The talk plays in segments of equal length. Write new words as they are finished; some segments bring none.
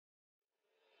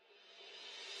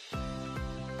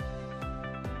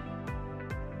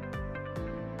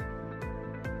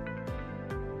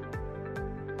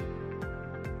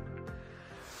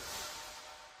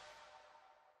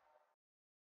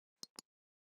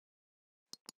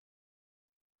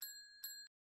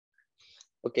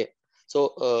Okay.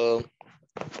 So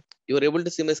you are able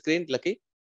to see my screen, Lucky?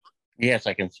 Yes,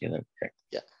 I can see that. Okay.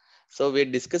 Yeah. So we're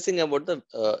discussing about the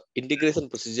integration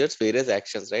procedures, various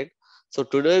actions, right? So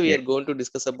today we Yeah. are going to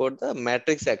discuss about the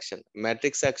matrix action.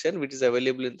 Matrix action, which is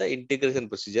available in the integration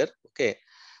procedure. Okay.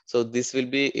 So this will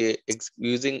be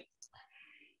using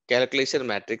calculation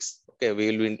matrix. Okay,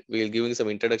 we'll giving some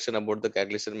introduction about the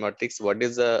calculation matrix. What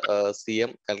is the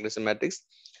CM calculation matrix?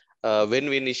 When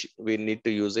we need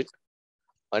to use it,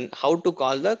 and how to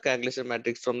call the calculation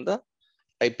matrix from the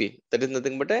IP. That is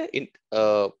nothing but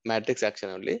a matrix action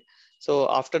only. So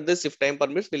after this, if time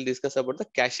permits, we'll discuss about the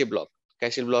cache block.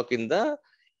 Cache block in the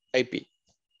IP.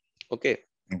 Okay,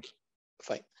 Okay.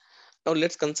 fine. Now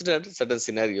let's consider certain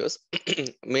scenarios,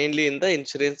 mainly in the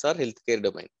insurance or healthcare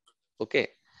domain. Okay.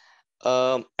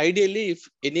 Ideally, if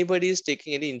anybody is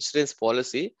taking any insurance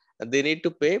policy, they need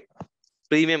to pay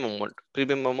premium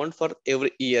amount for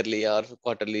every yearly or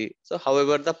quarterly. So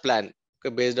however the plan,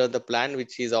 okay, based on the plan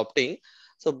which he is opting,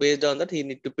 so based on that he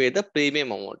need to pay the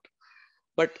premium amount.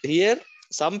 But here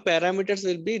some parameters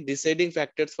will be deciding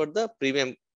factors for the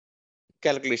premium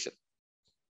calculation.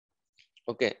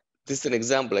 Okay, this is an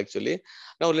example actually.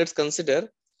 Now let's consider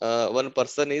one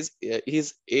person is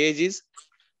his age is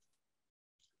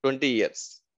 20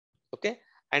 years. Okay,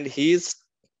 and he is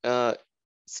uh,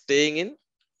 staying in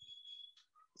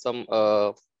some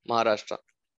Maharashtra.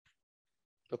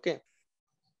 Okay,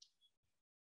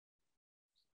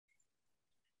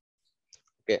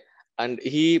 okay, and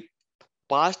he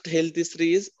past health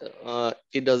history is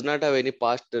he does not have any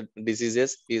past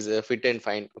diseases, is fit and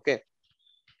fine. Okay,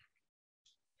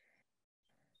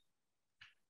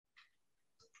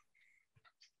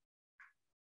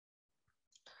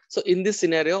 so in this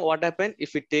scenario what happened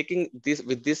if we taking this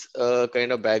with this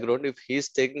kind of background, if he's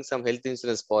taking some health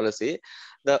insurance policy,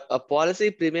 the policy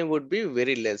premium would be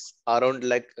very less, around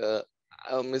like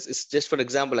it's just for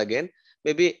example again,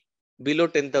 maybe below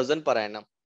 10,000 per annum,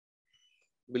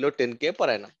 below 10K per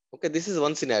annum. Okay, this is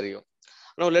one scenario.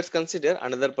 Now let's consider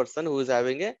another person who is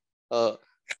having a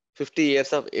 50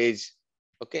 years of age.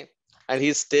 Okay, and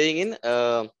he's staying in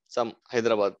some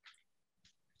Hyderabad,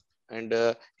 and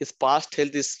his past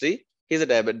health history, he's a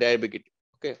diabetic.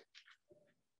 Okay,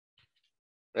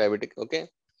 diabetic. Okay,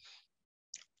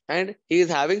 and he is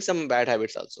having some bad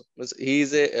habits also. He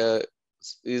is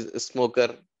a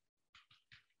smoker.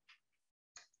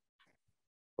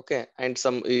 Okay, and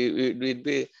some he will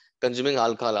be consuming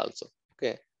alcohol also.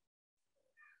 Okay,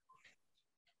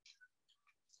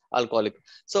 alcoholic.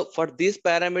 So for these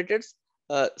parameters,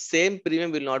 same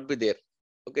premium will not be there.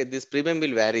 Okay, this premium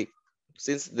will vary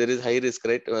since there is high risk,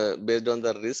 right? Based on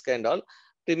the risk and all,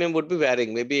 premium would be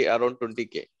varying, maybe around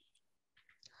 20K.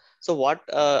 So what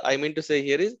I mean to say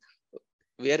here is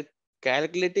we are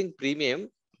calculating premium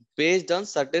based on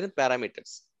certain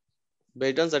parameters,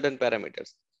 based on certain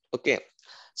parameters. Okay,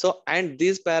 so and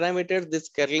these parameters, this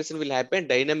calculation will happen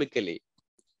dynamically.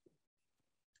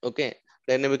 Okay,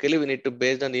 dynamically we need to,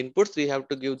 based on the inputs, we have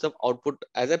to give some output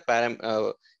as a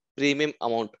premium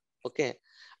amount. Okay,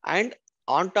 and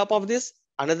on top of this,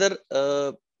 another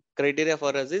criteria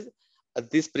for us is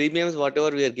these premiums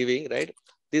whatever we are giving, right,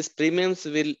 these premiums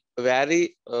will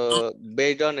vary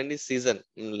based on any season.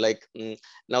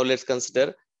 Now let's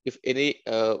consider if any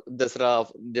Dasra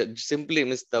simply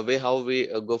means the way how we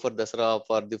go for Dasra,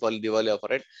 for Diwali offer,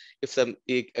 right? If some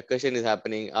occasion is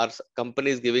happening or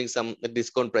company is giving some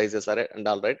discount prices, right, and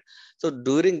all, right, so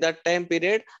during that time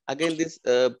period again this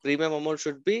premium amount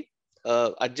should be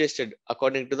adjusted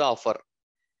according to the offer.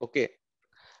 Okay,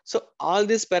 so all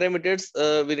these parameters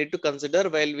we need to consider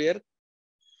while we are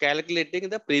calculating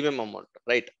the premium amount,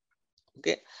 right?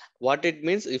 Okay, what it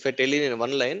means, if I tell you in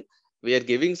one line, we are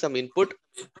giving some input,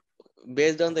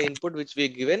 based on the input which we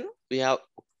given, we have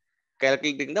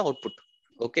calculating the output.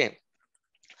 Okay,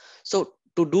 so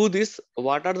to do this,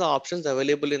 what are the options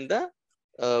available in the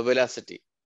velocity?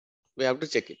 We have to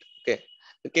check it. Okay,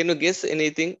 can you guess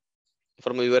anything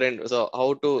from your end? So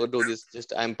how to do this?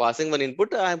 Just I'm passing one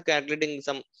input, I'm calculating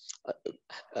some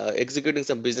uh, executing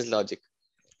some business logic.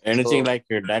 Anything So like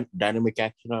dynamic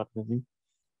action or anything?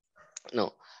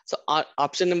 no, so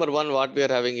option number one what we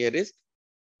are having here is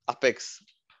Apex,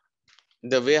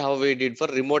 the way how we did for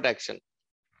remote action.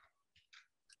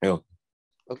 Yeah.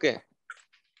 Okay,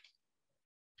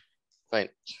 fine.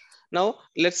 Now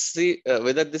let's see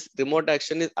whether this remote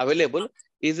action is available,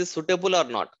 is it suitable or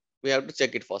not. We have to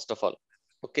check it first of all.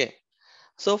 Okay,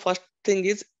 so first thing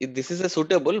is this is a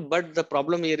suitable, but the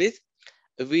problem here is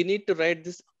we need to write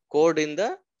this code in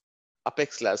the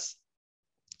Apex class.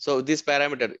 So this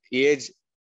parameter age,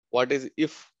 what is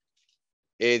if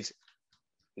age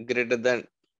greater than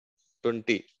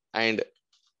 20 and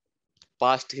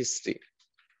past history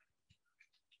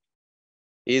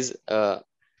is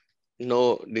no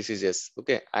diseases,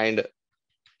 okay, and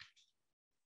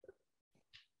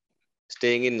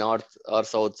staying in north or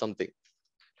south something.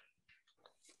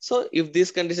 So if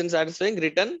these conditions satisfying,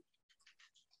 return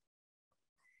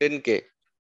 10K,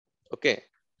 okay.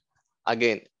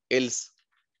 Again, else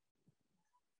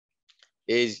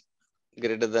age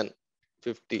greater than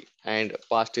 50 and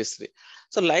past history.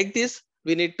 So like this,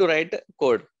 we need to write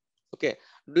code, okay.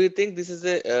 Do you think this is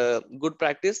a good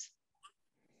practice?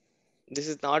 This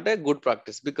is not a good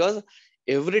practice, because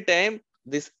every time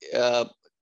this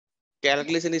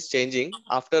calculation is changing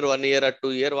after 1 year or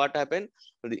 2 year, what happened?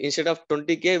 Instead of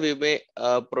 20K, we may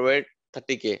provide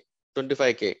 30K,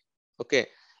 25K, okay.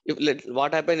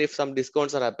 What happen if some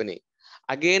discounts are happening?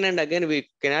 Again and again, we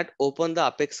cannot open the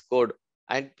Apex code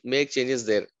and make changes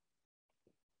there.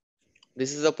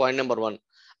 This is the point number one.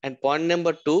 And point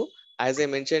number two, as I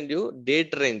mentioned you,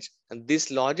 date range. And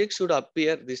this logic should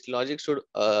appear, this logic should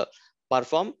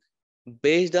perform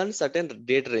based on certain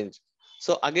date range.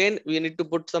 So again, we need to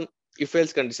put some if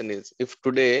else condition is, if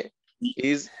today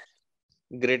is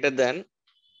greater than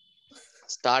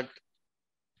start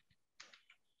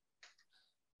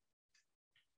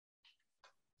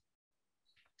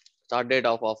date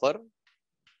of offer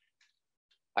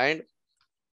and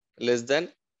less than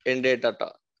end date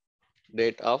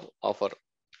of offer.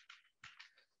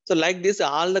 So like this,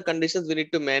 all the conditions we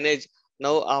need to manage.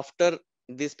 Now after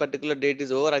this particular date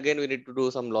is over, again we need to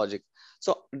do some logic.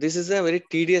 So this is a very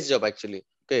tedious job actually.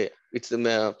 Okay, it's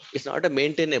not a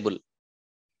maintainable.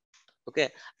 Okay,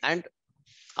 and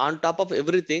on top of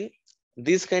everything,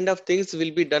 these kind of things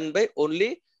will be done by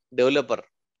only developer.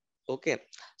 Okay,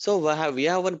 so we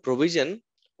have one provision.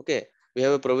 Okay, we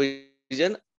have a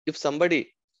provision. If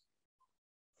somebody,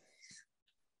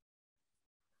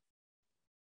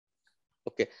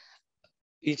 okay,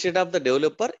 instead of the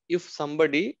developer, if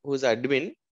somebody who's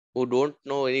admin who don't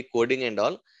know any coding and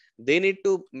all, they need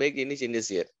to make any changes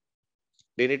here.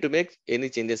 They need to make any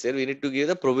changes here. We need to give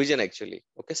the provision actually.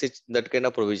 Okay, so that kind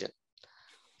of provision.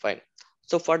 Fine.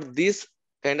 So for these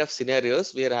kind of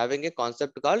scenarios, we are having a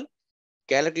concept called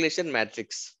calculation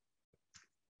matrix.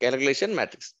 Calculation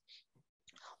matrix.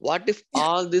 What if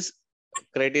all these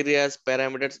criteria,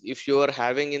 parameters, if you are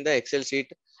having in the Excel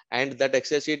sheet, and that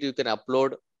Excel sheet you can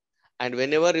upload, and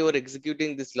whenever you are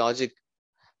executing this logic,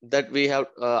 that we have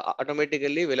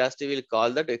automatically Velocity will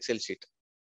call that Excel sheet.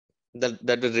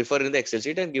 That will refer in the Excel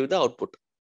sheet and give the output.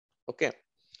 Okay.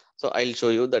 So I'll show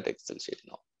you that Excel sheet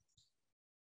now.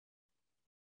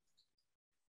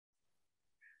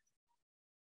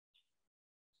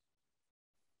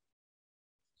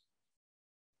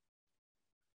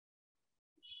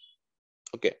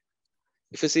 Okay.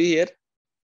 If you see here,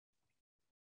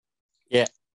 Yeah.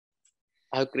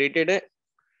 I have created a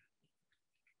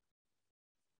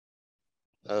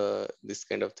this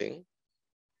kind of thing.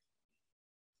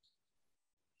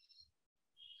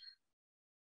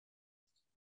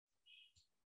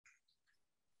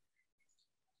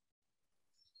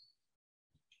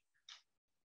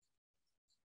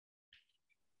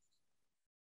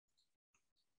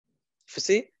 If you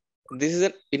see, this is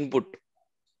an input.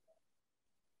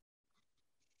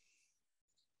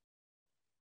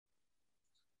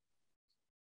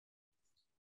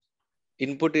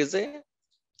 Input is a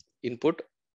input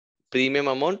premium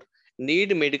amount,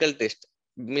 need medical test.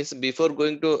 Means before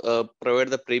going to provide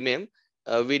the premium,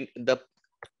 the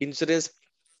insurance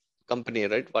company,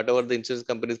 right? Whatever the insurance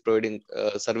company is providing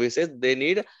services, they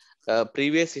need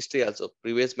previous history also,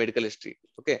 previous medical history.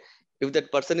 Okay. If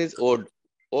that person is old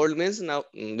means now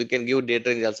we can give date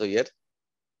range also here.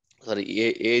 Sorry,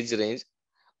 age range,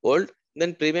 old,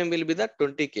 then premium will be the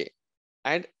 20K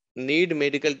and need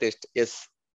medical test. Yes.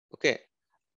 Okay.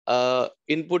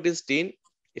 Input is teen,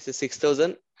 it's a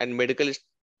 6,000 and medical is,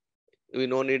 we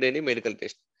no need any medical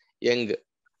test. Young,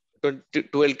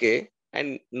 12K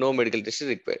and no medical test is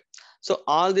required. So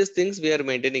all these things we are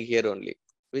maintaining here only,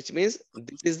 which means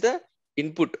this is the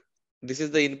input. This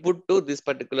is the input to this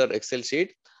particular Excel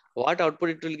sheet. What output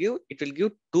it will give? It will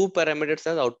give two parameters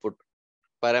as output.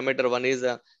 Parameter one is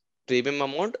a premium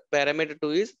amount. Parameter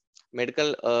two is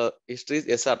medical history is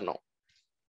yes or no.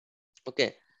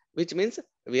 Okay, which means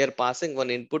we are passing one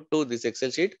input to this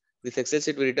Excel sheet. This Excel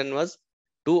sheet we written was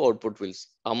two output fields,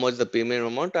 how much the premium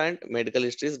amount and medical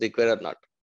history is required or not.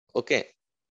 Okay,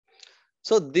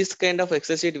 so this kind of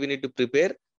Excel sheet we need to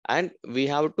prepare, and we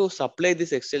have to supply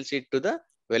this Excel sheet to the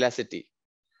Velocity.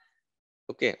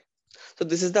 Okay, so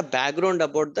this is the background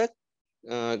about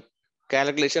the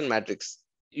calculation matrix.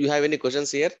 You have any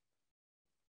questions here?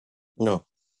 No.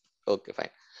 Okay, fine.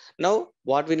 Now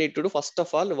what we need to do, first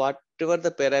of all, whatever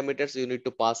the parameters you need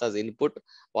to pass as input,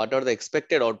 what are the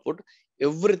expected output,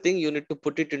 everything you need to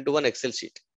put it into one Excel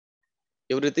sheet.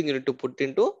 Everything you need to put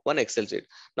into one Excel sheet.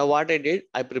 Now what I did,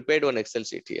 I prepared one Excel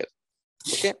sheet here.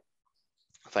 Okay,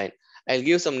 fine. I'll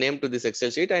give some name to this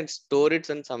Excel sheet and store it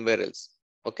in somewhere else.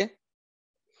 Okay,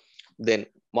 then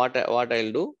what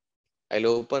I'll do, I'll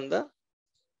open the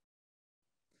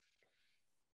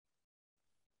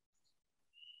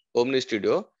Omni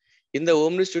Studio. In the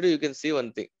Omni Studio you can see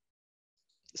one thing.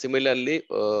 Similarly,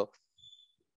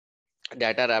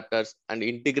 data raptors and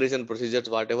integration procedures,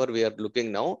 whatever we are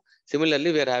looking now.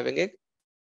 Similarly, we are having a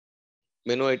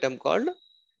menu item called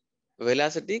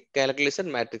velocity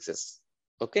calculation matrices.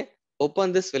 Okay,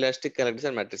 open this velocity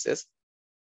calculation matrices.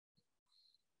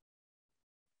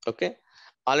 Okay,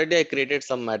 already I created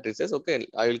some matrices. Okay,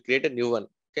 I will create a new one.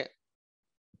 Okay,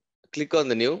 click on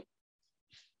the new,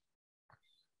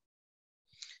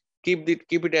 keep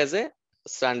it as a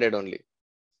standard only,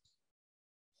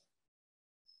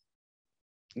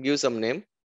 give some name.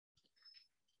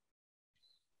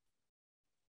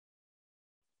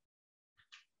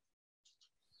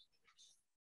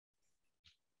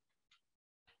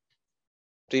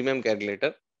 Premium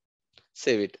calculator,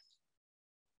 save it.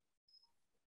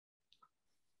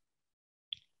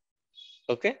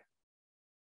 Okay,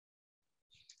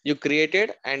 you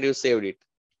created and you saved it.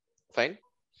 Fine.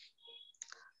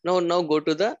 Now go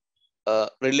to the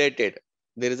related.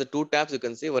 There is a two tabs you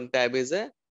can see. One tab is a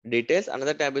details,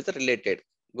 another tab is the related.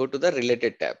 Go to the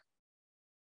related tab.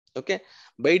 Okay,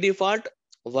 by default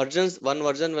one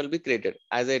version will be created.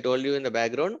 As I told you in the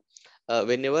background,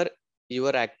 whenever you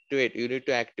are activate, you need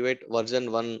to activate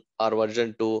version 1 or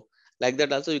version 2, like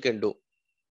that also you can do.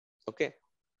 Okay,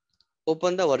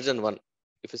 open the version 1.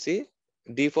 If you see,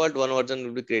 default one version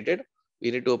will be created.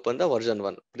 We need to open the version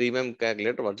 1, premium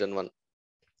calculator version 1.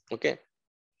 Okay,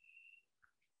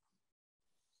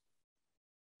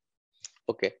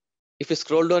 okay, if you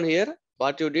scroll down here,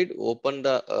 what you did, open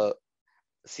the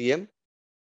CM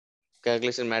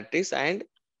calculation matrix and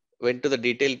went to the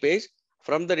detail page.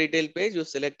 From the detail page, you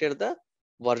selected the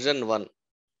version 1.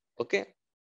 Okay,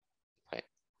 fine.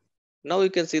 Now you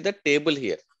can see the table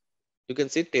here. You can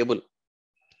see table.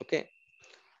 Okay,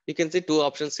 you can see two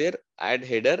options here, add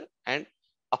header and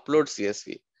upload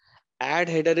CSV. Add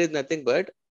header is nothing but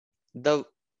the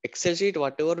Excel sheet,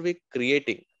 whatever we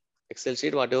creating,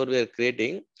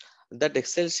 that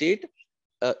Excel sheet,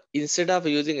 instead of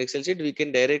using Excel sheet, we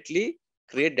can directly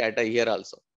create data here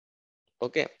also.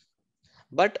 Okay,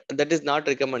 but that is not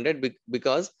recommended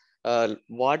because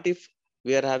what if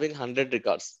we are having 100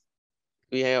 records?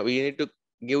 We need to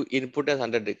give input as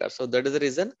 100 records. So that is the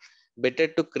reason better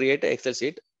to create an Excel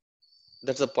sheet.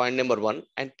 That's the point number 1.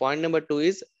 And point number 2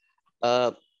 is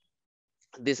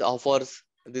this offers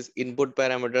this input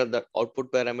parameter, the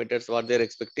output parameters, what they're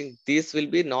expecting. This will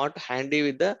be not handy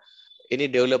with the any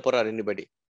developer or anybody.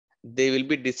 They will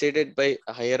be decided by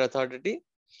a higher authority.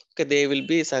 Okay, they will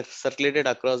be circulated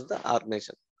across the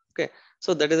organization. Okay,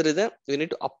 so that is the reason we need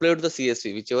to upload the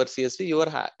CSV, whichever CSV you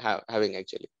are having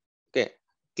actually. Okay,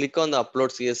 click on the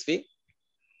upload CSV.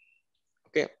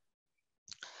 Okay,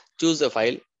 choose a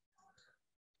file.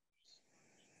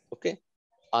 Okay,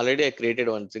 already I created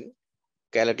one thing,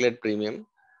 calculate premium.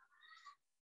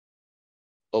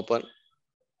 Open,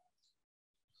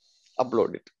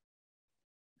 upload it,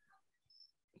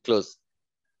 close.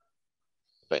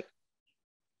 Fine.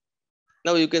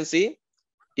 Now you can see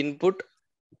input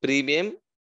premium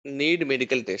need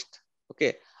medical test.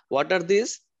 Okay, what are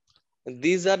these?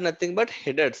 These are nothing but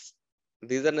headers.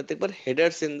 These are nothing but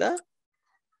headers in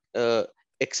the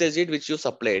Excel sheet which you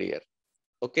supplied here.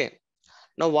 Okay,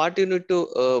 now what you need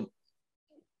to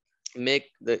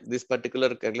make this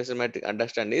particular calculation matrix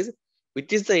understand is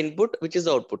which is the input, which is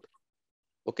the output.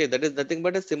 Okay, that is nothing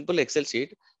but a simple Excel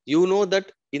sheet. You know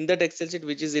that in that Excel sheet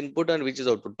which is input and which is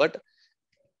output, but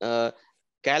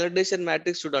calculation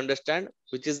matrix should understand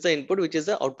which is the input, which is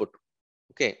the output.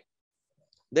 Okay,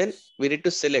 then we need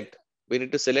to select. We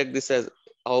need to select this as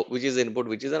how, which is the input,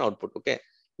 which is an output. Okay,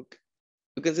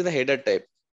 you can see the header type.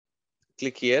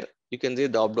 Click here. You can see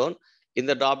drop down. In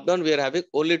the drop down, we are having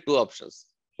only two options.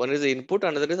 One is the input,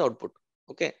 another is output.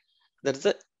 Okay, that's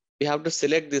the, we have to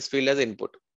select this field as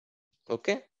input.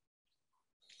 Okay,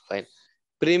 fine.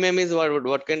 Premium is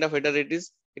what kind of header it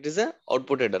is? It is a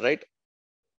output header, right?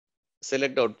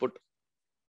 Select output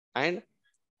and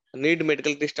need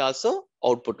medical test also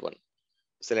output one.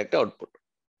 Select output.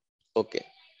 Okay,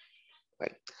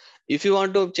 fine. If you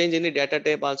want to change any data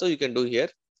type also, you can do here,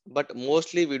 but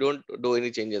mostly we don't do any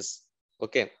changes.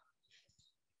 Okay,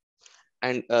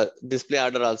 and display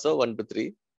order also 1 to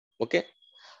 3. Okay,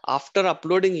 After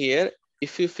uploading here,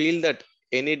 if you feel that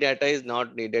any data is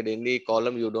not needed, any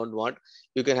column you don't want,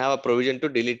 you can have a provision to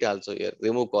delete also here,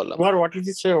 remove column. What is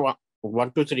this?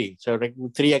 1, 2, 3. So like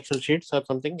 3 Excel sheets or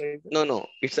something like that? No,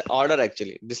 it's an order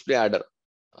actually, display order.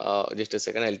 Just a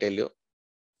second, I'll tell you.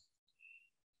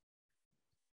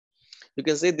 You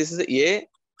can say this is A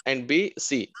and B,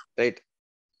 C, right?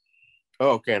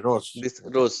 Oh, okay, rows. This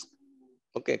rows,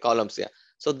 okay, columns, yeah.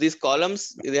 So these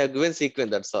columns, they are given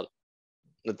sequence, that's all.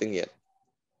 Nothing here.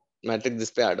 Matrix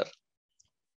display order.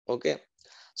 Okay.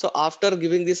 So after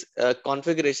giving this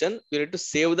configuration, you need to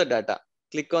save the data.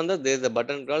 Click on there's a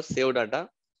button called save data.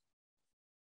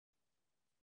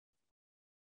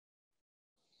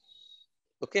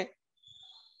 Okay.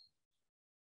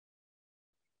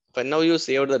 For now you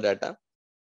saved the data.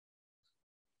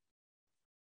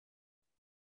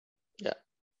 Yeah.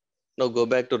 Now go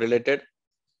back to related.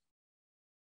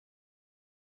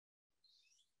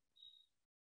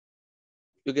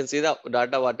 You can see the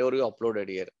data whatever you uploaded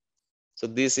here. So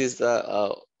this is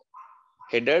the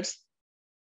headers.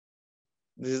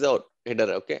 This is the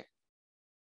header. Okay.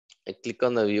 I click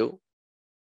on the view.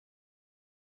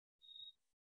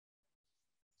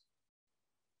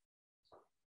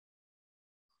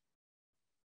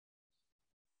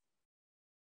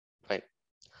 Fine.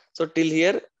 So till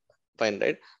here, fine,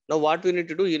 right? Now what we need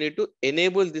to do, you need to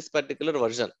enable this particular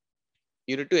version.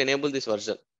 You need to enable this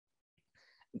version.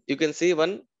 You can see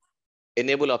one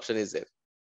enable option is there.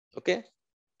 Okay.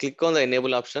 Click on the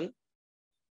enable option.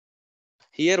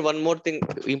 Here, one more thing,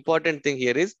 important thing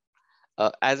here is,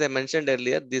 as I mentioned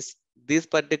earlier, this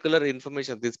particular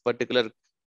information, this particular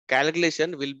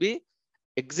calculation will be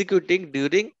executing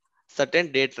during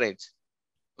certain date range.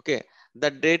 Okay, the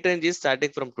date range is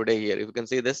starting from today here. If you can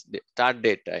see this start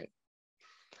date time,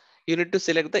 you need to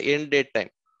select the end date time.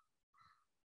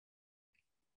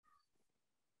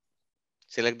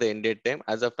 Select the end date time.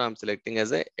 As of now, I'm selecting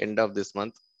as a end of this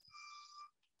month,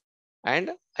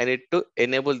 and I need to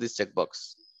enable this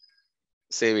checkbox.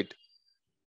 Save it.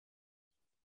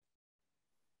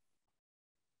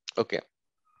 Okay.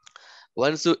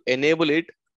 Once you enable it,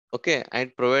 okay,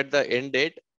 and provide the end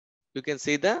date, you can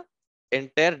see the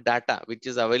entire data which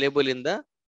is available in the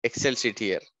Excel sheet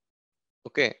here.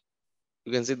 Okay,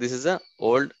 you can see this is a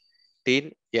old,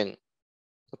 teen, young.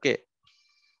 Okay,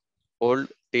 old,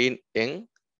 teen, young.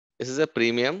 This is a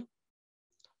premium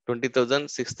 20,000,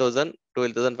 6,000,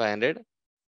 12,500.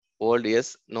 Old,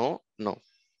 yes, no, no.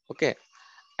 Okay,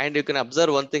 and you can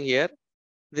observe one thing here.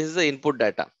 This is the input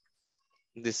data.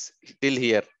 This till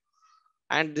here,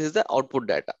 and this is the output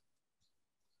data.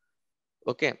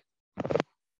 Okay.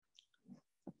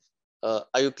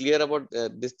 Are you clear about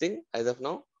this thing as of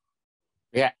now?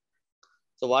 Yeah.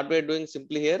 So what we are doing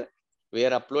simply here, we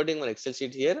are uploading one Excel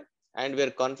sheet here, and we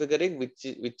are configuring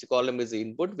which column is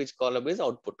input, which column is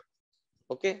output.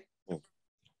 Okay,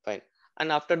 fine.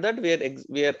 And after that,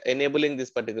 we are enabling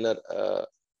this particular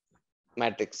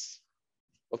matrix.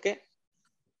 Okay,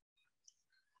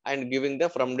 and giving the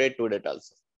from date to date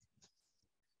also.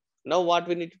 Now what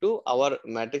we need to do, our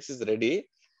matrix is ready.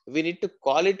 We need to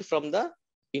call it from the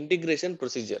integration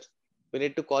procedure. We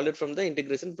need to call it from the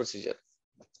integration procedure.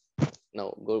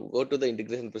 Now go to the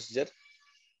integration procedure.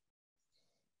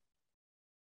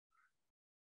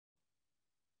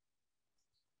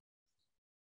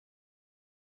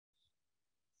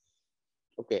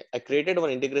 Okay, I created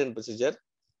one integration procedure.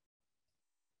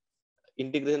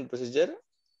 Integration procedure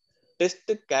test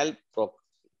cal proc.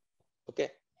 Okay,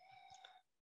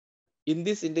 in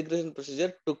this integration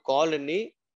procedure, to call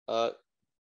any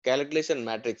calculation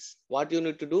matrix, what you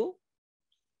need to do,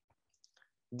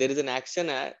 there is an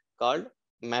action called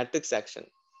matrix action.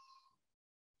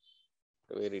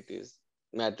 Where it is,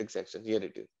 matrix action, here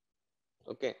it is.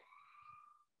 Okay,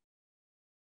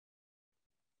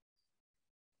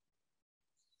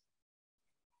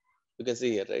 you can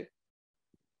see here, right?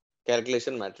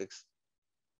 Calculation matrix.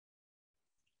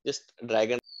 Just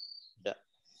drag and, yeah,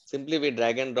 simply we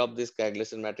drag and drop this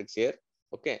calculation matrix here.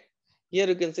 Okay, here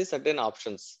you can see certain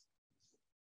options.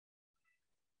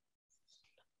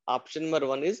 Option number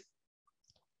one is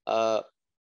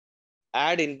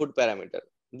add input parameter.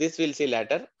 This we'll see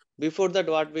later. Before that,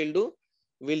 what we'll do,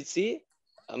 we'll see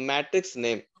a matrix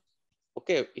name.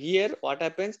 Okay, here what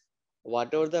happens,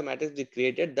 whatever the matrix we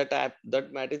created,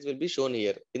 that matrix will be shown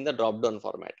here in the drop down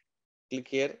format. Click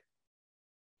here.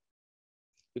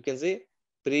 You can see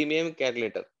premium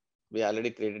calculator. We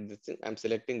already created this thing. I'm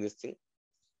selecting this thing.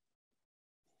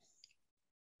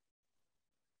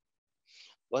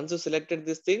 Once you selected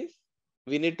this thing,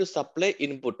 we need to supply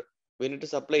input. We need to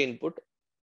supply input.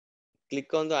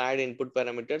 Click on the add input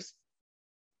parameters.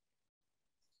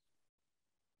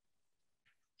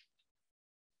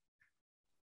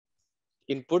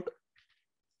 input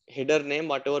header name,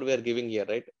 whatever we are giving here,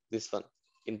 right? This one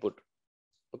input.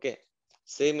 Okay,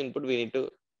 same input we need to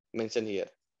mention here,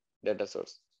 data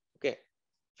source. Okay,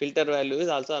 filter value is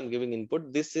also I'm giving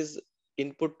input. This is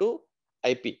input to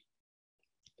IP.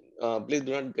 Please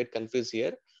do not get confused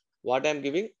here. What I'm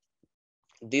giving,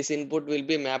 this input will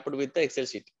be mapped with the Excel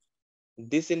sheet.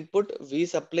 This input we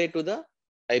supply to the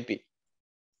IP.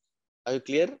 Are you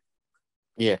clear?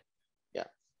 Yeah. Yeah.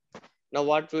 Now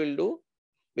what we'll do,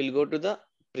 we'll go to the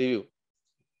preview.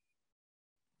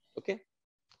 Okay,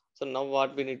 so now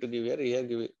what we need to give here,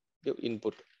 give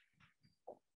input.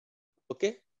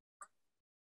 Okay,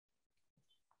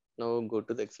 now go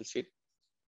to the Excel sheet.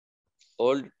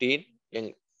 Old, teen,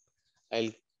 young.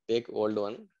 I'll take old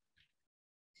one.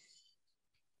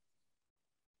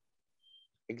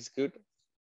 Execute.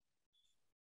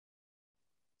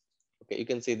 Okay, you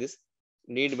can see this.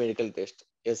 Need medical test.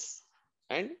 Yes.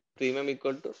 And premium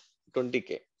equal to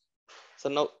 20K. So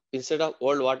now instead of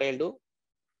old, what I'll do?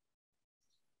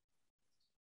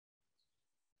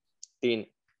 Teen,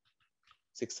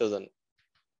 6,000.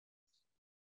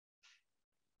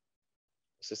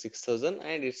 So 6,000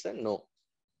 and it's a no.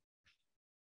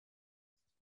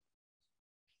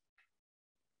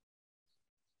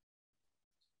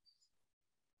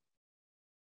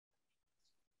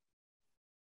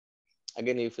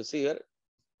 Again, if you see here,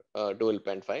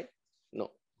 12.5,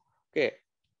 no. Okay.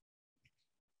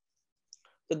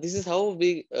 So this is how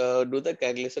we do the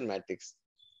calculation matrix.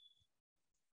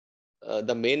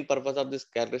 The main purpose of this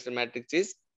calculation matrix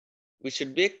is we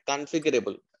should be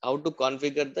configurable. How to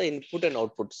configure the input and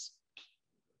outputs.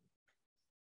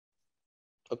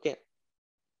 Okay.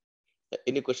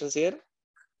 Any questions here?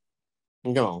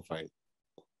 No, fine.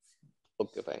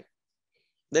 Okay, fine.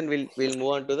 Then we'll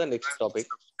move on to the next topic.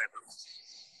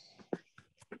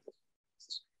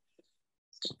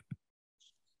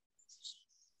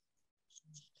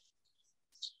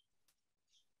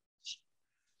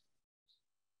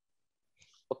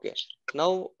 Okay.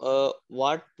 Now,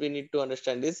 what we need to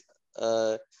understand is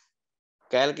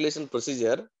calculation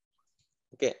procedure.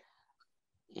 Okay.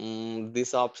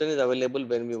 This option is available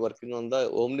when we working on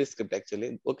the Omni script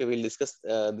actually. Okay, we'll discuss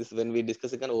this when we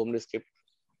discussing an Omni script.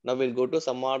 Now we'll go to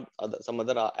some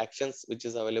other actions which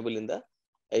is available in the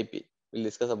IP. We'll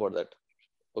discuss about that.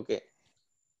 Okay,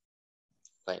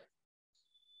 fine.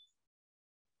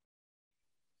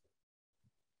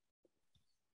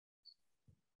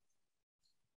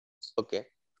 Okay,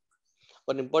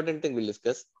 one important thing we'll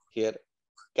discuss here,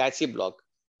 cache block.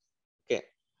 Okay,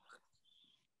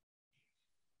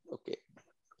 okay.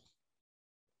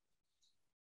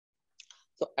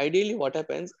 So ideally, what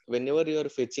happens whenever you are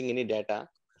fetching any data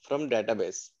from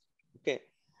database, okay,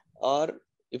 or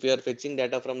if you are fetching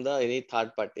data from the any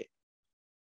third party,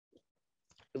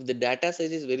 if the data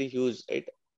size is very huge, right?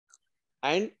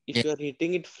 And if Yeah. you are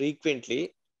hitting it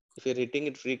frequently,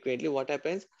 what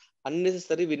happens?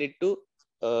 Unnecessary, we need to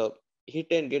hit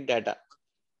and get data.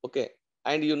 Okay,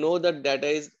 and you know that data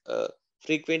is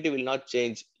frequently will not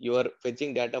change. You are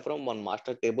fetching data from one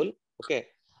master table. Okay,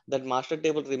 that master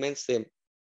table remains same.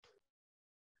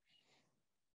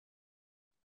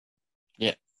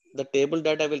 Yeah. The table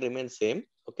data will remain same.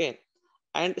 Okay,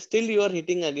 and still you are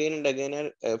hitting again and again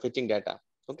and fetching data.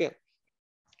 Okay,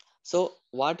 so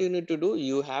what you need to do,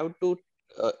 you have to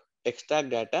extract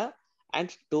data and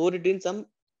store it in some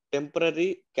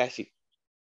temporary cache.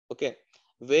 Okay,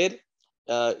 where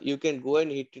you can go and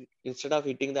hit it, instead of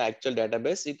hitting the actual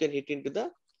database, you can hit into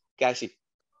the cache.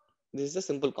 This is a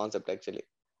simple concept actually.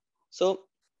 So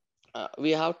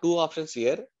we have two options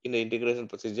here in the integration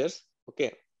procedures.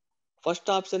 Okay, first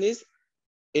option is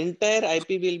entire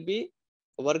IP will be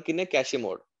work in a cache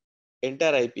mode.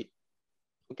 Entire IP.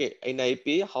 Okay, in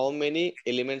IP, how many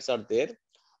elements are there?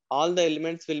 All the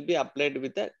elements will be applied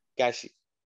with a cache.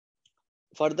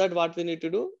 For that, what we need to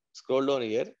do? Scroll down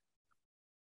here.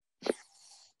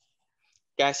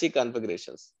 Cache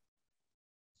configurations.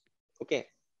 Okay,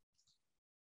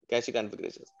 cache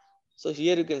configurations. So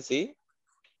here you can see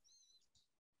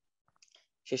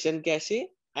session cache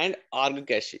and arg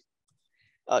cache.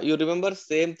 You remember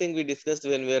same thing we discussed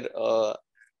when we were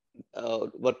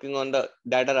working on the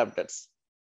data updates.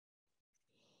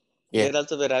 Yeah. There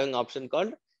also we're having option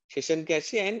called session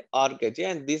cache and arg cache,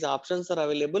 and these options are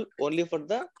available only for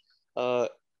the uh,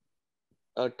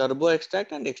 turbo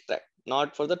extract and extract,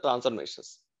 not for the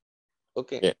transformations.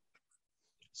 Okay. Yeah.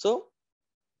 So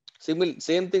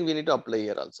same thing we need to apply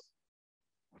here also.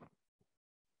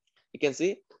 You can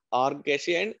see arg cache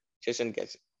and session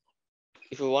cache.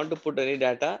 If you want to put any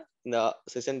data in the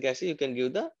session cache, you can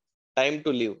give the time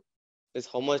to live. Is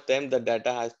how much time the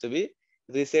data has to be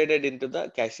resetted into the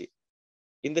cache.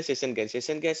 in the session cache.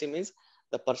 Session cache means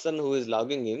the person who is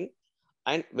logging in,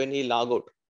 and when he log out,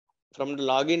 from the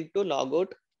login to log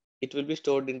out, it will be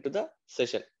stored into the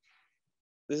session.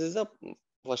 This is the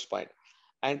first point.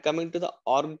 And coming to the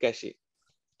org cache.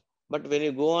 But when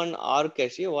you go on org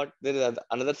cache, what there is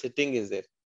another setting is there.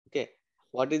 Okay.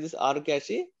 What is this org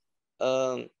cache?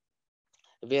 Um,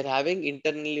 we are having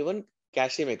internally one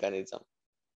cache mechanism.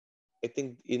 I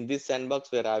think in this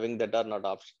sandbox we are having that are not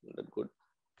option that good.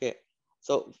 Okay.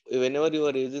 So whenever you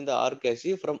are using the org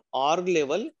cache from org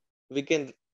level, we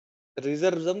can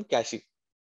reserve some cache.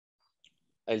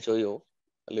 I'll show you.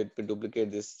 Let me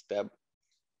duplicate this tab.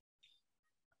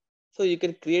 So you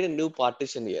can create a new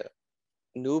partition here,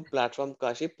 new platform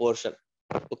cache portion.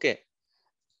 Okay.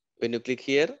 When you click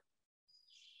here,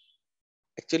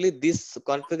 actually these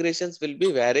configurations will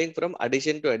be varying from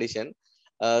addition to addition.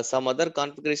 Some other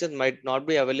configuration might not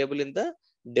be available in the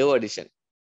dev edition.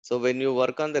 So when you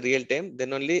work on the real time,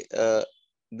 then only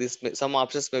some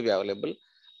options may be available.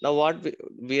 Now what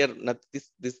we are not,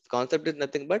 this concept is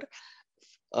nothing but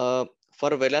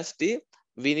for velocity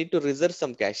we need to reserve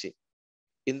some cache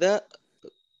in the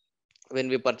when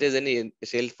we purchase any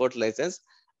Salesforce license.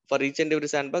 For each and every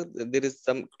sandbox there is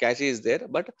some cache is there,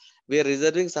 but we are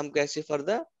reserving some cache for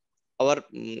the our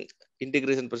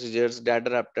integration procedures, data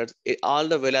raptors, all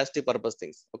the velocity purpose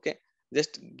things. Okay,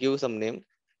 just give some name.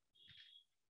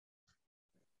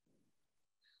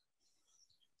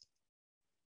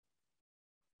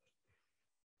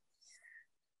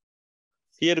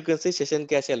 Here you can see session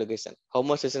cache allocation. How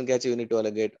much session cache you need to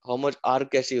allocate, how much R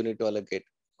cache you need to allocate.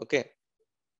 Okay.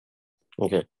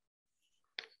 Okay.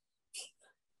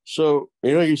 So,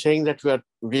 you're saying that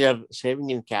we are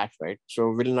saving in cache, right?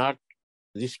 So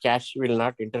this cache will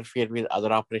not interfere with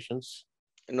other operations?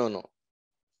 No.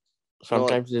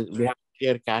 Sometimes we have to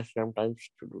clear cache sometimes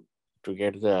to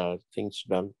get the things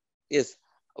done. Yes.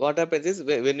 What happens is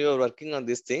when you are working on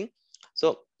this thing,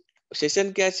 so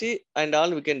session cache and all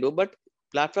we can do, but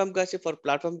platform cache, for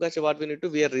platform cache, what we need to,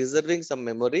 we are reserving some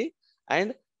memory,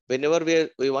 and whenever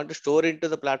we want to store into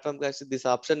the platform cache, this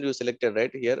option you selected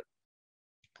right here,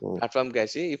 platform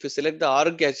cache. If you select the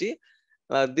org cache,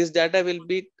 this data will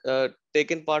be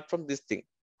taken part from this thing,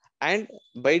 and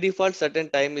by default certain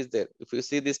time is there. If you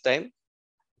see this time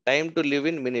to live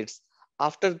in minutes,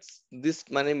 after this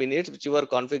many minutes which you are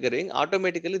configuring,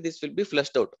 automatically this will be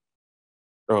flushed out.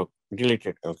 Oh,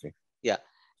 deleted. Okay. Yeah,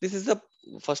 this is the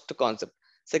first concept.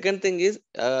 Second thing is,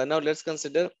 now let's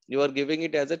consider you are giving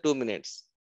it as a 2 minutes.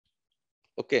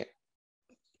 Okay,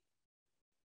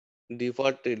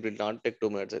 default it will not take 2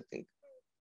 minutes, I think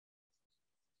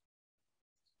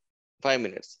 5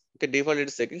 minutes. Okay, default it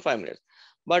is taking 5 minutes,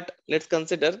 but let's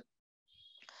consider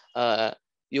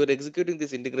you are executing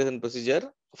this integration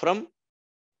procedure from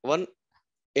one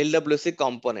LWC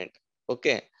component.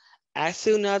 Okay, as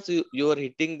soon as you are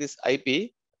hitting this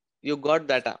IP, you got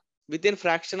data within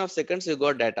fraction of seconds, you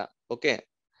got data. Okay,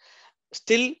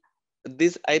 still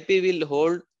this IP will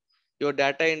hold your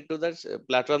data into the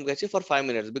platform cache for 5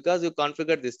 minutes because you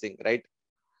configured this thing, right?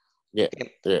 Yeah.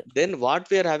 Okay. Yeah. Then what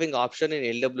we are having option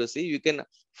in LWC, you can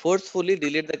forcefully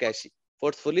delete the cache,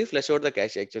 forcefully flush out the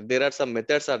cache. Actually, there are some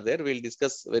methods are there. We'll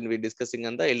discuss when we're discussing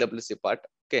on the LWC part.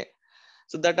 Okay,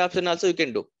 so that option also you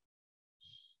can do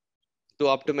to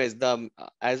optimize the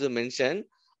as you mentioned.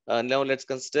 Now let's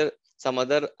consider some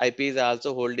other IPs are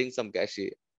also holding some cache.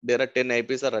 There are 10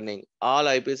 IPs are running, all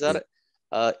IPs are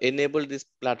enable this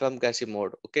platform cache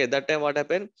mode. Okay, that time what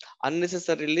happened,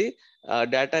 unnecessarily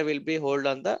data will be hold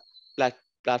on the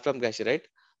platform cache, right?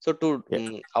 So to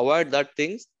Yeah. avoid that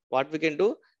things, what we can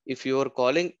do, if you are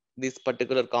calling this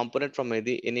particular component from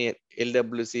any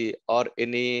LWC or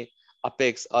any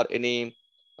Apex or any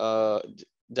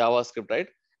JavaScript, right?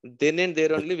 Then and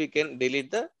there only we can delete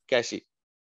the cache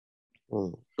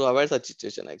to avoid such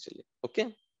situation actually.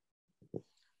 Okay,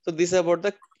 so this is about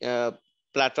the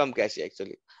platform cache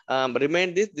actually.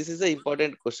 Remind this is an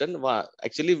important question.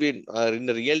 Actually we in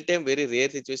the real time very rare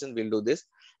situation we'll do this,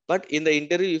 but in the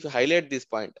interview if you highlight this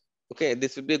point, okay,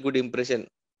 this will be a good impression.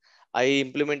 I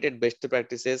implemented best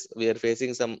practices, we are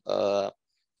facing some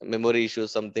memory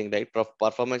issues, something like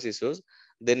performance issues,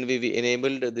 then we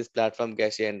enabled this platform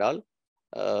cache and all,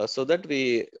 so that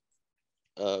we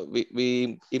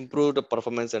improve the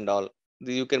performance and all.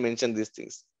 You can mention these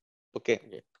things. Okay,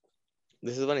 Yeah.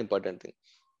 this is one important thing.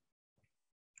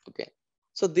 Okay,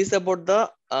 so this about the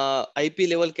IP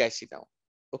level cache now.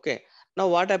 Okay, now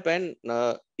what happened,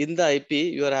 in the IP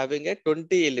you are having a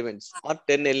 20 elements or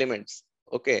 10 elements.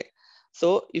 Okay,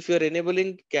 so if you are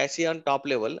enabling cache on top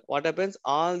level, what happens,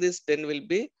 all these 10 will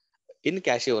be in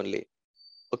cache only.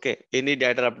 Okay, any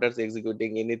data updates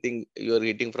executing, anything you are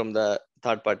getting from the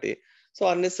third party. So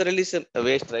unnecessarily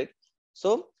waste, right?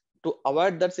 So to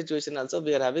avoid that situation also,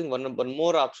 we are having one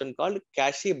more option called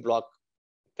cache block.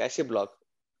 Cache block.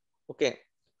 Okay.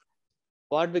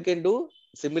 What we can do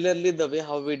similarly the way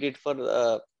how we did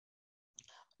for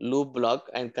loop block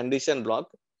and condition block,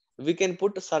 we can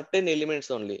put certain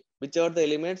elements only, which are the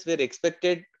elements were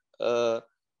expected to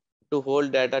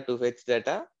hold data, to fetch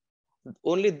data.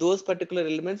 Only those particular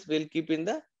elements will keep in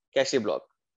the cache block.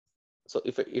 So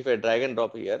if I drag and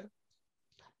drop here,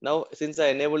 now since I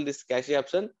enable this cache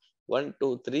option, 1,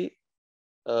 2, 3,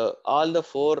 all the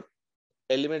 4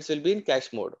 elements will be in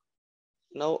cache mode.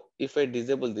 Now if I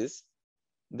disable this,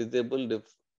 disable diff,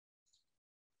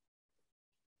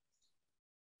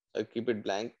 I keep it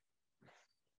blank.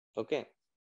 Okay,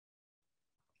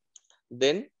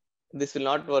 then this will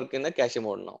not work in the cache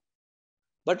mode now.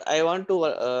 But I want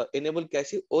to enable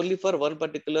cache only for one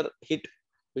particular hit,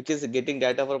 which is getting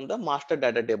data from the master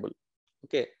data table.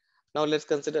 Okay, now let's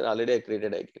consider already I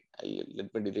created again.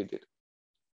 Let me delete it.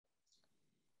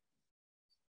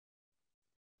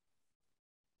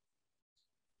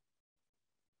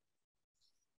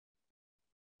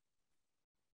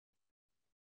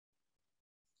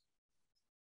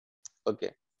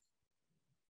 Okay,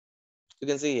 you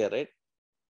can see here, right?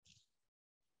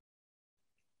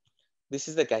 This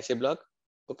is the cache block.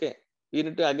 Okay, you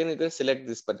need to again you can select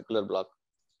this particular block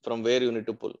from where you need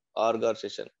to pull org or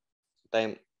session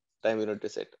time you need to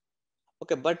set.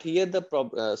 Okay, but here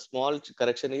the small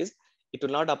correction is it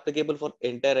will not applicable for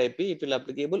entire IP. It will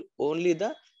applicable only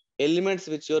the elements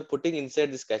which you are putting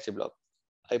inside this cache block.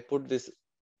 I put this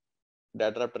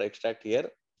data after extract here.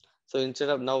 So instead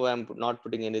of now I'm not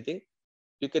putting anything,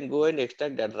 you can go and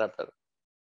extract data after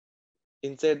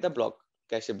inside the block,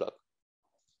 cache block,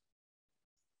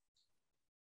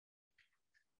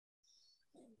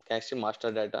 cache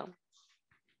master data.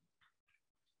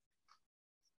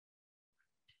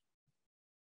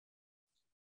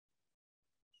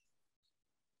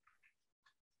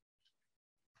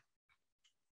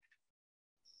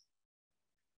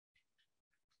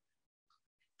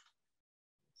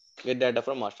 Get data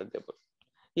from master table.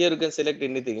 Here you can select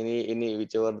anything, any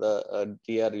whichever the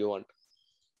TR you want.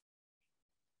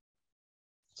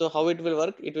 So how it will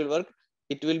work? It will work.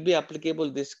 It will be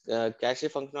applicable. This cache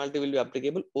functionality will be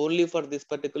applicable only for this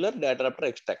particular data after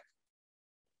extract.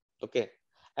 Okay,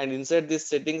 and inside these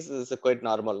settings is a quite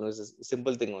normal. This is a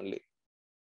simple thing only.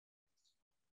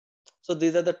 So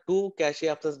these are the two cache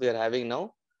options we are having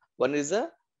now. One is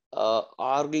a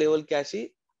org level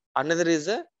cache. Another is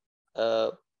a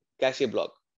cache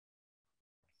block.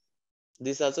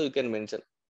 This also you can mention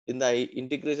in the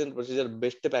integration procedure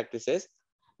best practices.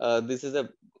 This is a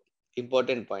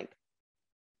important point.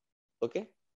 Okay.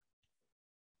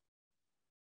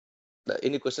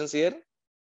 Any questions here?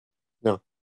 No.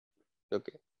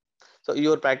 Okay. So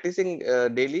you're practicing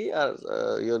daily,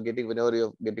 or you're getting whenever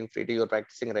you're getting free, you're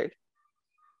practicing, right?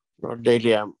 Not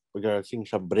daily. Because I think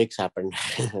some breaks happened.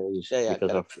 Yeah,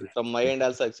 because of correct. From my end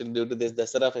also, actually, due to this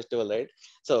Dasara festival, right?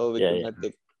 So we could yeah. not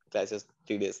take classes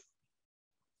 3 days.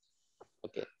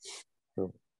 Okay.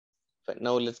 So, Fine.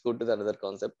 Now let's go to the another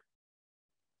concept.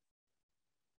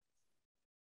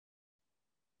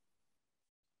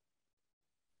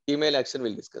 Email action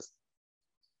we'll discuss.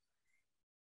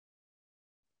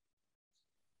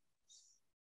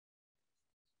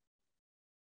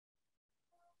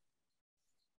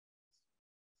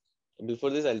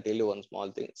 Before this, I'll tell you one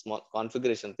small thing, small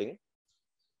configuration thing.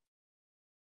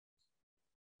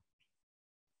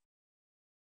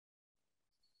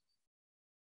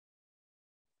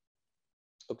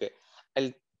 Okay.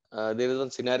 There is one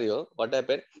scenario. What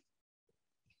happened?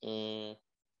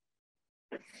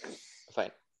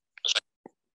 Fine.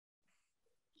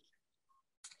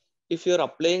 If you're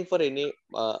applying for any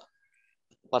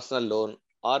personal loan,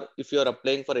 or if you are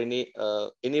applying for any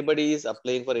anybody is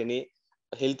applying for any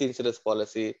health insurance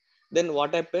policy, then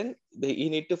what happened, you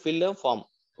need to fill a form,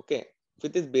 okay,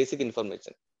 with this basic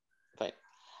information. Fine.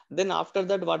 Then after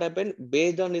that, what happened,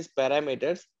 based on his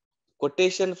parameters,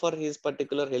 quotation for his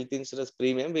particular health insurance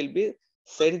premium will be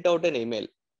sent out an email.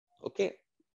 Okay,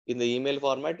 in the email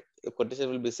format, the quotation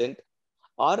will be sent,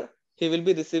 or he will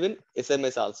be receiving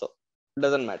SMS also,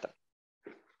 doesn't matter.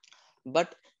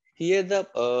 But here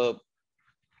the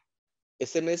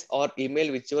SMS or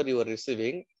email whichever you are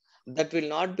receiving, that will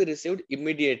not be received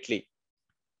immediately.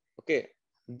 Okay,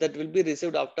 that will be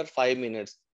received after 5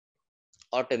 minutes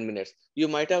or 10 minutes. You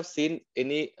might have seen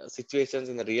any situations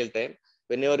in the real time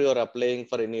whenever you are applying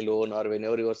for any loan, or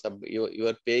whenever you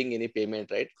are paying any payment,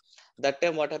 right? That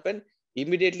time what happened?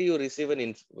 Immediately you receive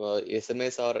an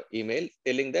SMS or email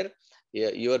telling that, yeah,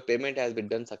 your payment has been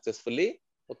done successfully.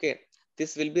 Okay,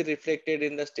 this will be reflected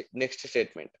in the next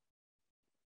statement.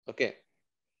 Okay.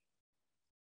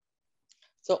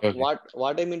 So Okay.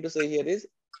 what I mean to say here is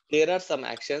there are some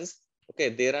actions. Okay,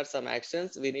 there are some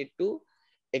actions we need to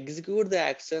execute the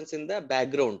actions in the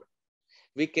background.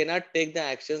 We cannot take the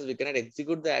actions, we cannot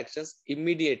execute the actions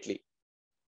immediately.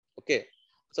 Okay,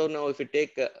 so now if we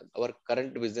take our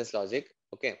current business logic,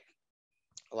 okay,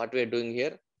 what we are doing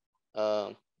here,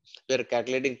 we are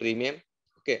calculating premium.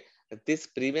 Okay, this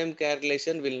premium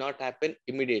calculation will not happen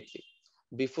immediately.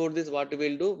 Before this, what we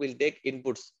will do, we'll take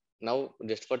inputs. Now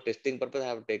just for testing purpose, I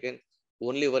have taken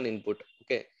only one input.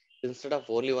 Okay, instead of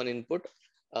only one input,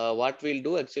 what we'll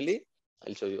do actually,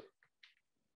 I'll show you.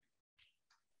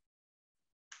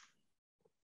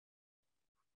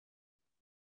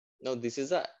 Now this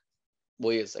is a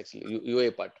OS actually,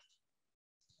 UA part.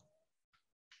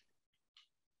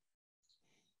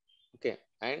 Okay,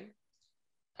 and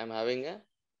I'm having a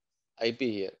IP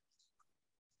here.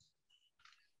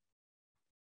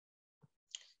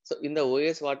 So in the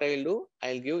OS, what I will do,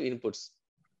 I'll give inputs.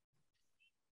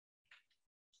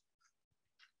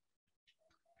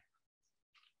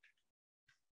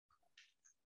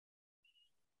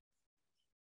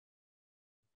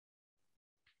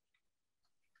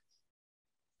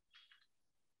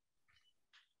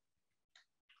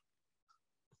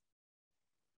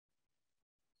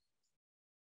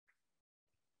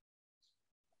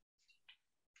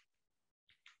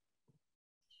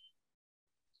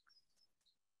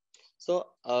 So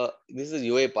this is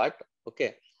UA part.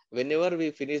 Okay, whenever we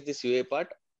finish this UA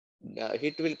part,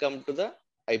 hit will come to the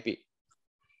IP.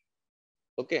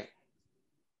 Okay.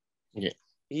 Yeah.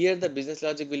 Here the business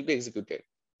logic will be executed.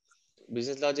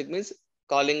 Business logic means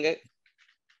calling a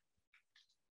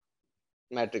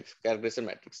matrix, calculation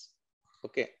matrix.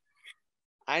 Okay,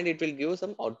 and it will give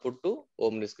some output to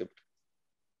OmniScript.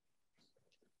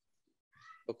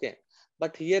 Okay,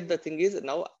 but here the thing is,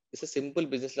 now it's a simple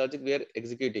business logic we are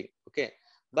executing. Okay,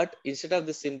 but instead of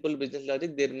the simple business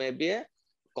logic, there may be a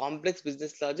complex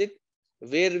business logic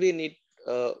where we need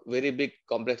very big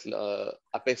complex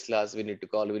apex class. We need to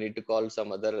call. We need to call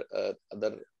some other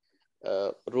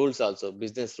rules also,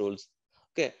 business rules.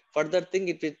 Okay, further thing,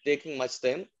 it is taking much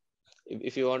time.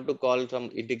 If you want to call some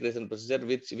integration procedure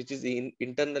which is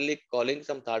internally calling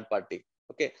some third party.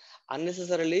 Okay,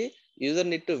 unnecessarily user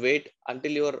need to wait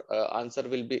until your answer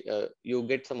will be you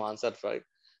get some answer, right?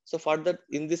 So for that,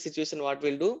 in this situation, what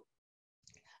we'll do,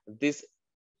 this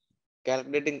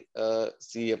calculating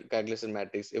CM, calculation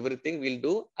matrix, everything we'll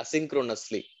do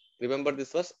asynchronously. Remember,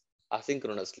 this was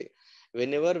asynchronously.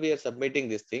 Whenever we are submitting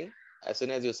this thing, as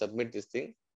soon as you submit this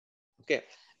thing, okay,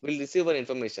 we'll receive an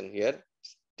information here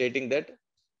stating that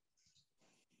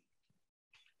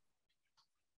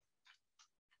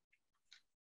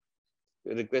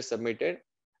request submitted,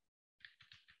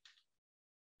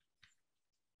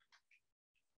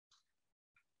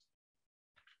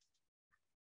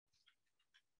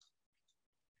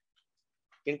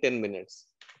 in 10 minutes.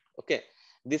 Okay,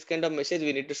 this kind of message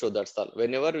we need to show. That's all.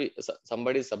 Whenever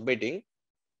somebody is submitting,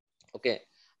 okay,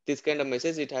 this kind of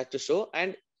message it has to show,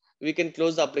 and we can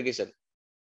close the application.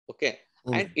 Okay,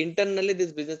 and internally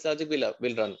this business logic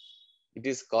will run. It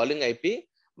is calling IP,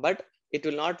 but it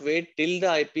will not wait till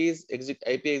the IP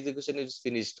execution is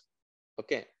finished.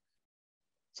 Okay,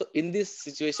 so in this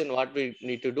situation, what we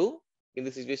need to do,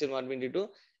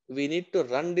 we need to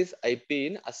run this IP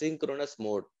in asynchronous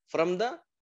mode from the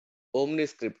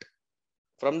OmniScript.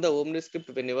 From the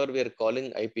OmniScript, whenever we are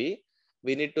calling IP,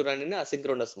 we need to run in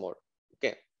asynchronous mode.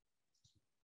 Okay,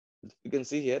 you can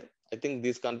see here. I think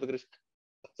these configurations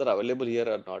are available here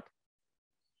or not.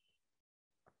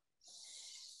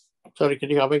 Sorry, can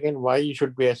you come again? Why you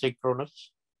should be asynchronous?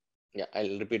 Yeah,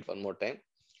 I'll repeat one more time.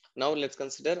 Now let's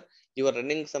consider you are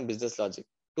running some business logic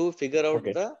to figure out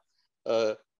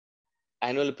the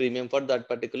annual premium for that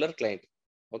particular client.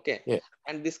 Okay, yeah.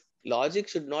 And this logic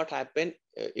should not happen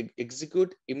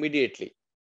execute immediately.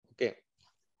 Okay,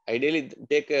 ideally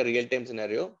take a real-time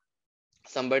scenario.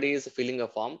 Somebody is filling a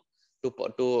form to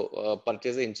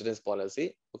purchase an insurance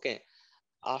policy. Okay,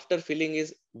 after filling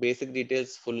his basic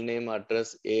details, full name,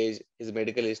 address, age, his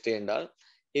medical history and all,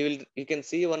 he can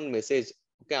see one message,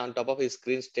 okay, on top of his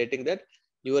screen stating that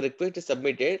your request is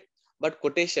submitted, but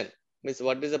quotation means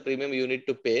what is the premium you need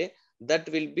to pay, that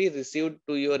will be received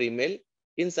to your email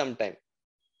in some time.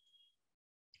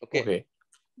 Okay.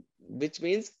 Which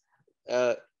means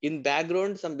in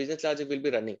background some business logic will be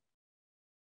running.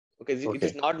 Okay, it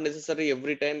is not necessary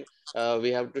every time we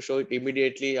have to show it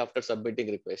immediately after submitting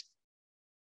request.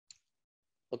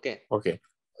 Okay.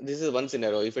 This is one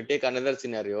scenario. If you take another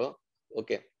scenario,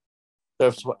 okay.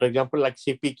 So, for example, like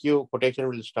CPQ, quotation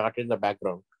will start in the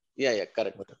background. Yeah,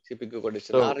 correct. Okay. CPQ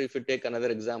quotation. So, Or if you take another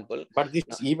example, but this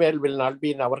email will not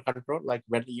be in our control, like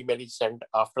when the email is sent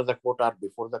after the quote or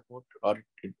before the quote, or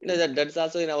no, that's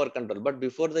also in our control. But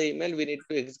before the email, we need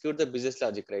to execute the business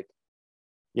logic, right?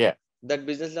 yeah. That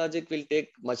business logic will take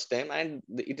much time, and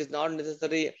it is not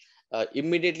necessary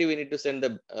immediately we need to send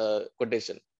the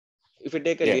quotation. If you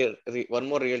take Yeah. one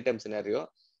more real-time scenario,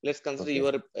 let's consider Okay. you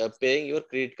are paying your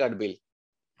credit card bill.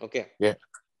 Okay. Yeah.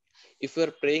 If you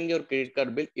are paying your credit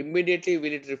card bill, immediately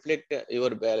will it reflect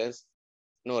your balance?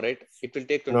 No, right? It will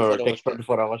take No, 24 it takes hours time.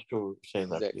 24 hours to say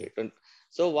that. Yeah. Exactly.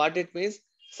 So what it means,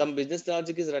 some business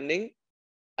logic is running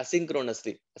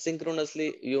asynchronously.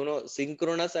 Asynchronously,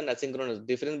 synchronous and asynchronous.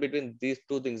 Difference between these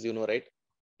two things, right?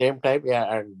 Same time,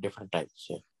 yeah, and different times.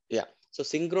 Yeah. Yeah. So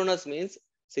synchronous means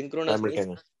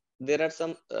Simultaneous. there are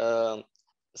some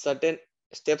certain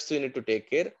steps you need to take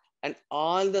care, and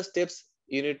all the steps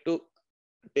you need to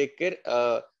take care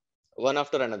one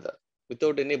after another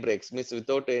without any breaks, means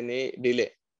without any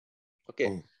delay. Okay.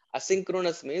 Mm.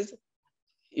 Asynchronous means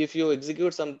if you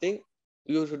execute something,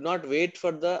 you should not wait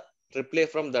for the reply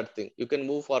from that thing. You can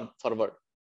move forward.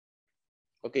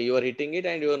 Okay, you are hitting it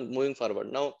and you are moving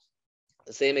forward. Now,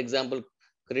 the same example,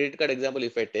 credit card example,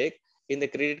 if I take, in the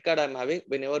credit card I'm having,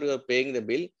 whenever you are paying the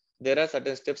bill, there are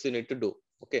certain steps you need to do.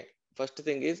 Okay, first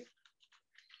thing is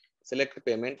select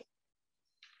payment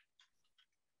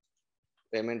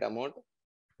amount.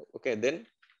 Okay, then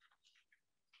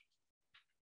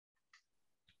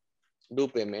do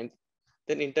payment.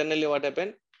 Then internally what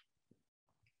happened?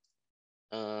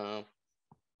 Uh,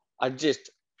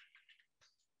 adjust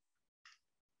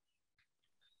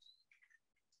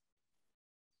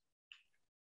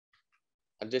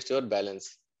your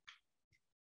balance.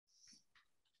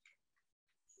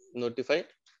 Notify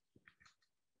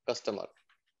customer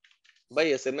by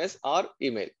SMS or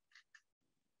email,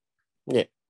 Yeah.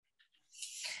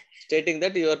 stating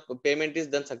that your payment is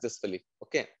done successfully.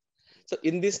 Okay, so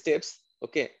in these steps,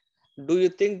 okay, do you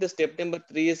think the step number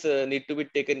 3 is need to be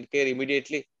taken care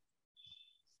immediately?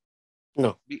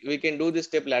 No. We can do this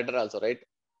step later also, right?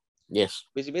 Yes.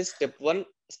 Which means step 1,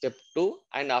 step 2,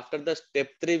 and after the step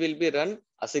 3 will be run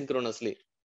asynchronously.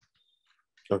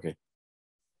 Okay.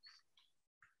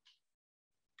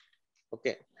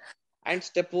 Okay, and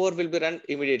step 4 will be run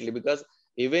immediately, because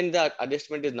even the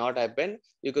adjustment is not happened,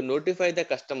 you can notify the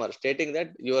customer stating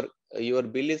that your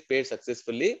bill is paid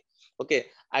successfully. Okay,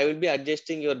 I will be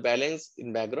adjusting your balance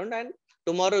in background, and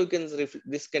tomorrow you can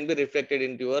this can be reflected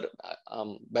into your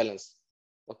balance.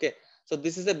 Okay, so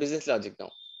this is the business logic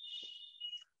now.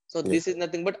 So Yeah. this is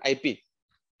nothing but IP.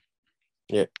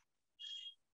 Yeah.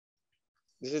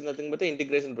 This is nothing but the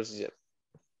integration procedure.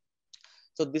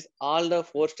 So this all the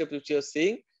 4 steps which you are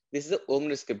seeing, this is the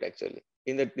Omni script actually.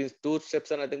 In that, these 2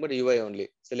 steps are nothing but UI only,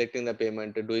 selecting the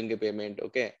payment, doing a payment.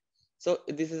 Okay, so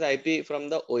this is IP from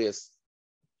the OS.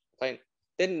 Fine.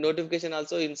 Then notification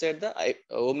also inside the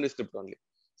Omni script only.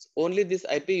 So only this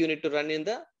IP you need to run in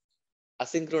the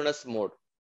asynchronous mode.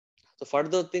 So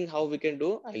further thing how we can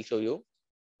do, I'll show you.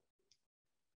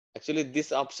 Actually,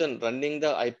 this option running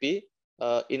the IP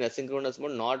in asynchronous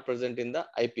mode not present in the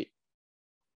IP.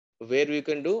 Where we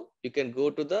can do, you can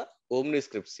go to the Omni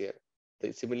scripts here.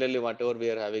 Similarly, whatever we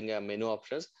are having a menu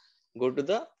options, go to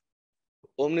the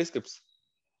Omni scripts,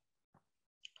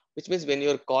 which means when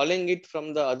you're calling it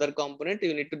from the other component,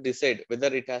 you need to decide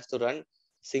whether it has to run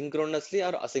synchronously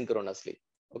or asynchronously.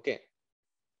 Okay.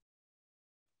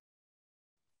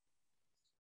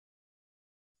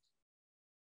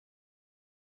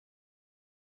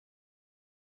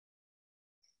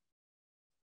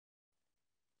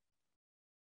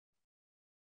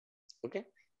 Okay.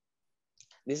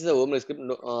 This is the Omni script.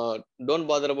 No, don't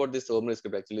bother about this Omni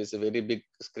script. Actually, it's a very big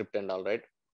script and all, right?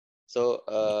 So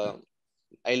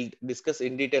I'll discuss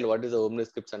in detail what is the Omni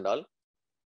scripts and all.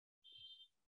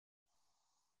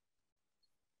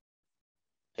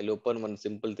 I'll open one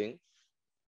simple thing.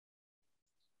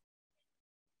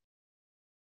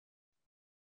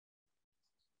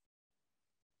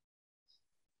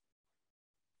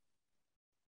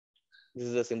 This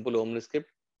is a simple Omni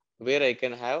script where I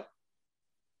can have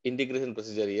integration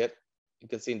procedure here. You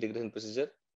can see integration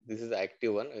procedure. This is the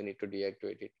active one. I need to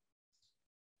deactivate it.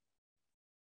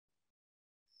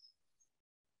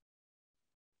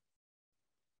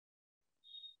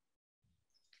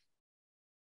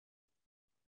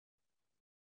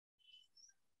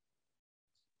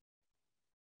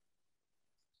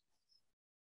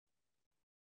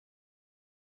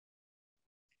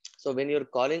 So when you're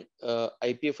calling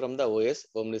IP from the OS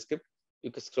Omni script, you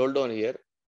can scroll down here.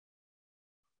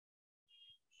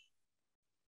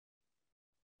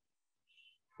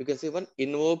 You can see one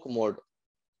invoke mode.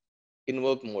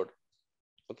 invoke mode.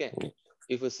 Okay,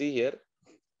 if you see here,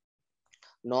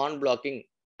 non-blocking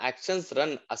actions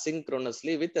run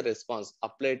asynchronously with a response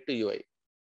applied to UI.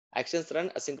 Actions run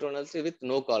asynchronously with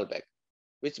no callback,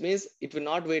 which means it will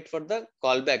not wait for the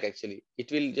callback. Actually,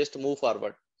 it will just move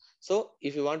forward. So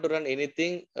if you want to run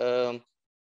anything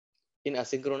in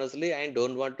asynchronously and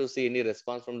don't want to see any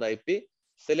response from the IP,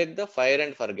 select the fire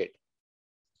and forget,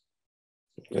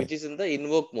 which is in the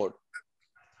invoke mode.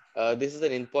 This is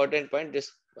an important point.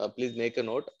 Just please make a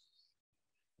note.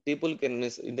 People can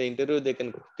miss in the interview. They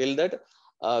can tell that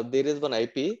there is one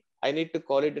IP. I need to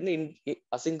call it in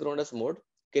asynchronous mode.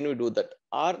 Can we do that?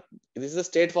 Or this is a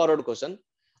straightforward question.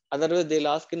 Otherwise, they'll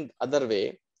ask in other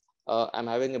way. I'm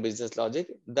having a business logic.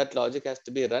 That logic has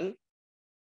to be run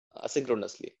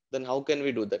asynchronously. Then how can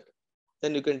we do that?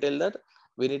 Then you can tell that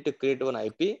we need to create one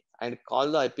IP and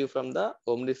call the IP from the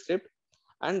Omni script.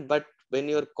 And but when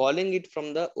you're calling it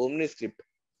from the Omni script,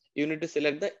 you need to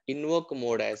select the invoke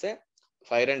mode as a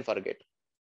fire and forget.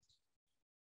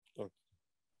 Okay.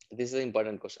 This is an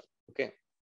important question. Okay.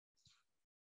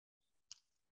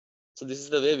 So this is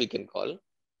the way we can call.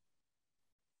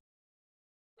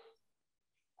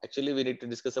 Actually, we need to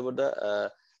discuss about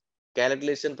the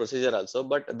calculation procedure also,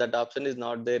 but that option is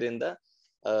not there in the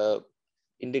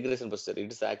integration procedure.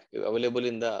 It is available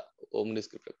in the Omni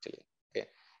script actually. Okay.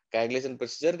 Calculation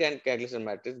procedure and calculation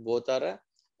matrix both are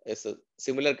a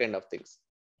similar kind of things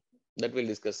that we'll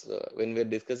discuss when we're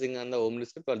discussing on the Omni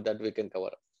script, or that we can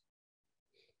cover.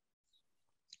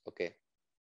 Okay.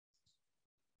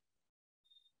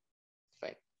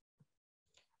 Fine.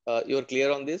 You're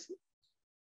clear on this?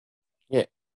 Yeah.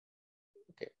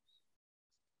 Okay.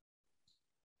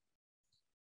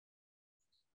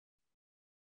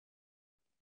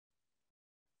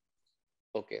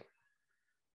 Okay.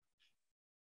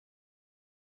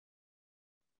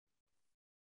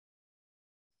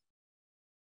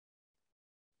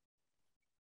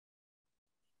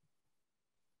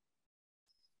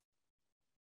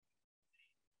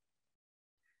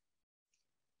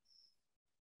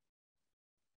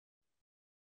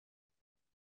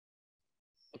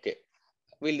 Okay.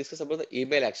 We'll discuss about the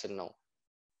email action now.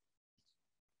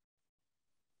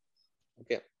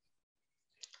 Okay.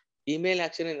 Email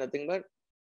action is nothing but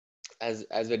as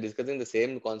we're discussing the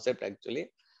same concept actually.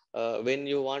 When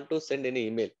you want to send any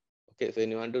email, okay, so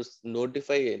when you want to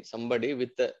notify somebody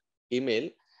with the email,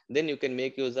 then you can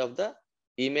make use of the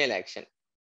email action.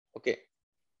 Okay.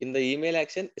 In the email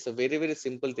action, it's a very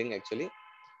simple thing actually.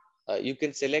 You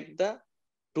can select the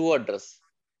two address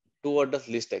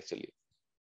list actually.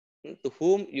 To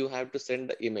whom you have to send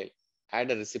the email. Add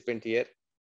a recipient here.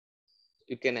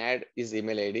 You can add his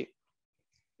email ID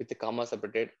with the comma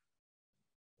separated.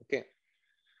 Okay.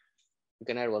 You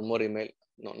can add one more email.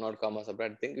 No, not comma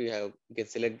separate. I think you can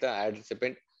select the add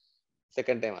recipient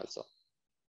second time also.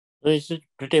 So is it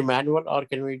pretty manual, or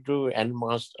can we do en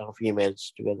masse of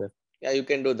emails together? Yeah, you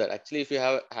can do that. Actually, if you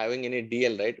have having any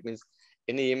DL, right, means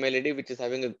any email ID which is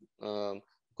having a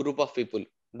group of people,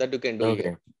 that you can do Okay.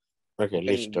 here. Okay. You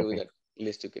can List. give Okay. that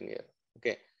list. You can here.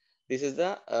 Okay. This is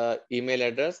the email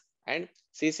address and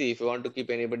CC. If you want to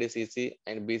keep anybody CC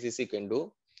and BCC, you can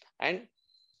do. And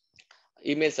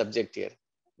email subject here.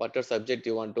 What your subject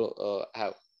you want to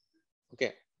have.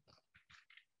 Okay.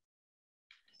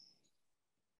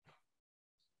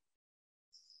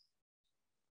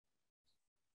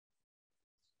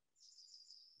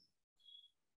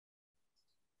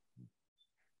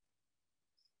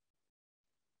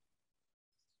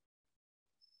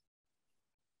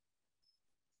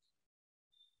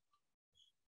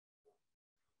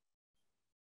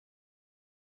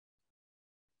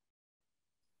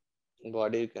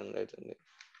 Body you can write in there.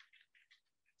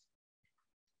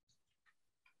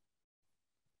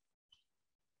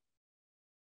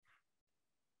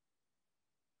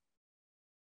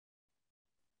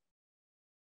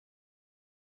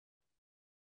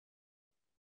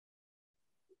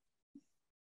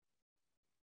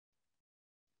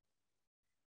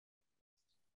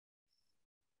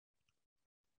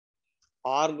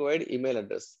 Org wide email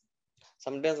address.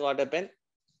 Sometimes what happen,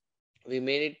 we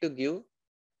may need to give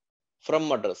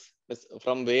from address,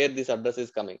 from where this address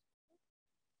is coming.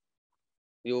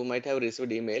 You might have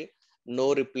received email,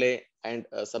 no reply, and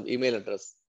some email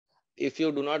address. If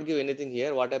you do not give anything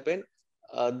here, what happened,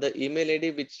 the email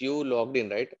ID which you logged in,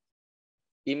 right,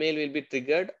 email will be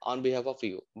triggered on behalf of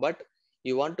you, but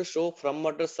you want to show from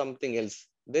address something else,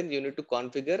 then you need to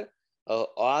configure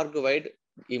org wide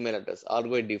email address, org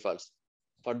wide defaults.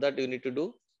 For that you need to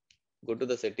do, go to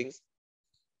the settings.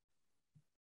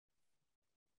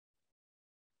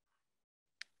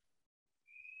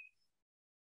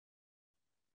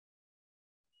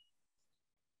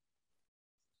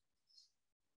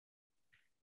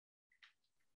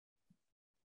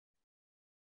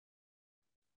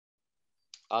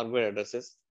 argwide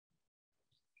addresses.